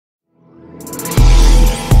Today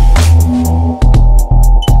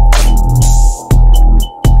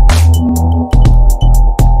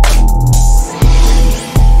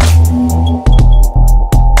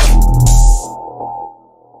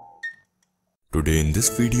in this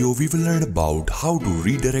video we will learn about how to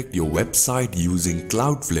redirect your website using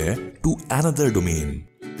Cloudflare to another domain.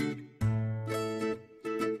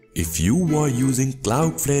 If you are using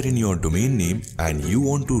Cloudflare in your domain name and you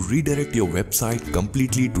want to redirect your website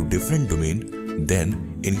completely to different domain,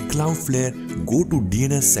 then in Cloudflare go to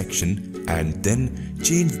DNS section and then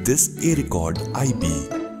change this A record IP.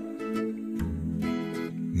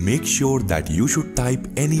 Make sure that you should type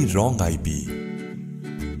any wrong IP.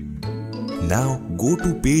 Now go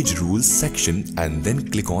to Page Rules section and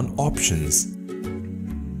then click on Options.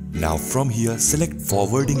 Now from here select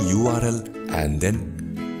Forwarding URL and then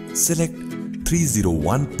select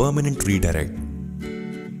 301 Permanent Redirect.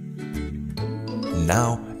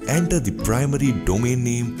 Now enter the primary domain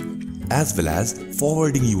name as well as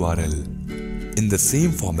forwarding URL in the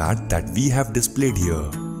same format that we have displayed here.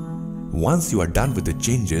 Once you are done with the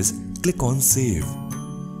changes, click on Save.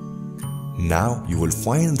 Now you will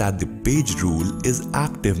find that the page rule is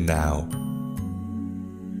active now.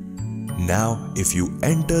 Now if you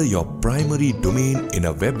enter your primary domain in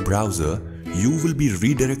a web browser, you will be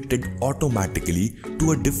redirected automatically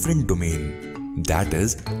to a different domain. That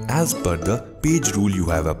is as per the page rule you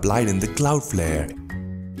have applied in the Cloudflare.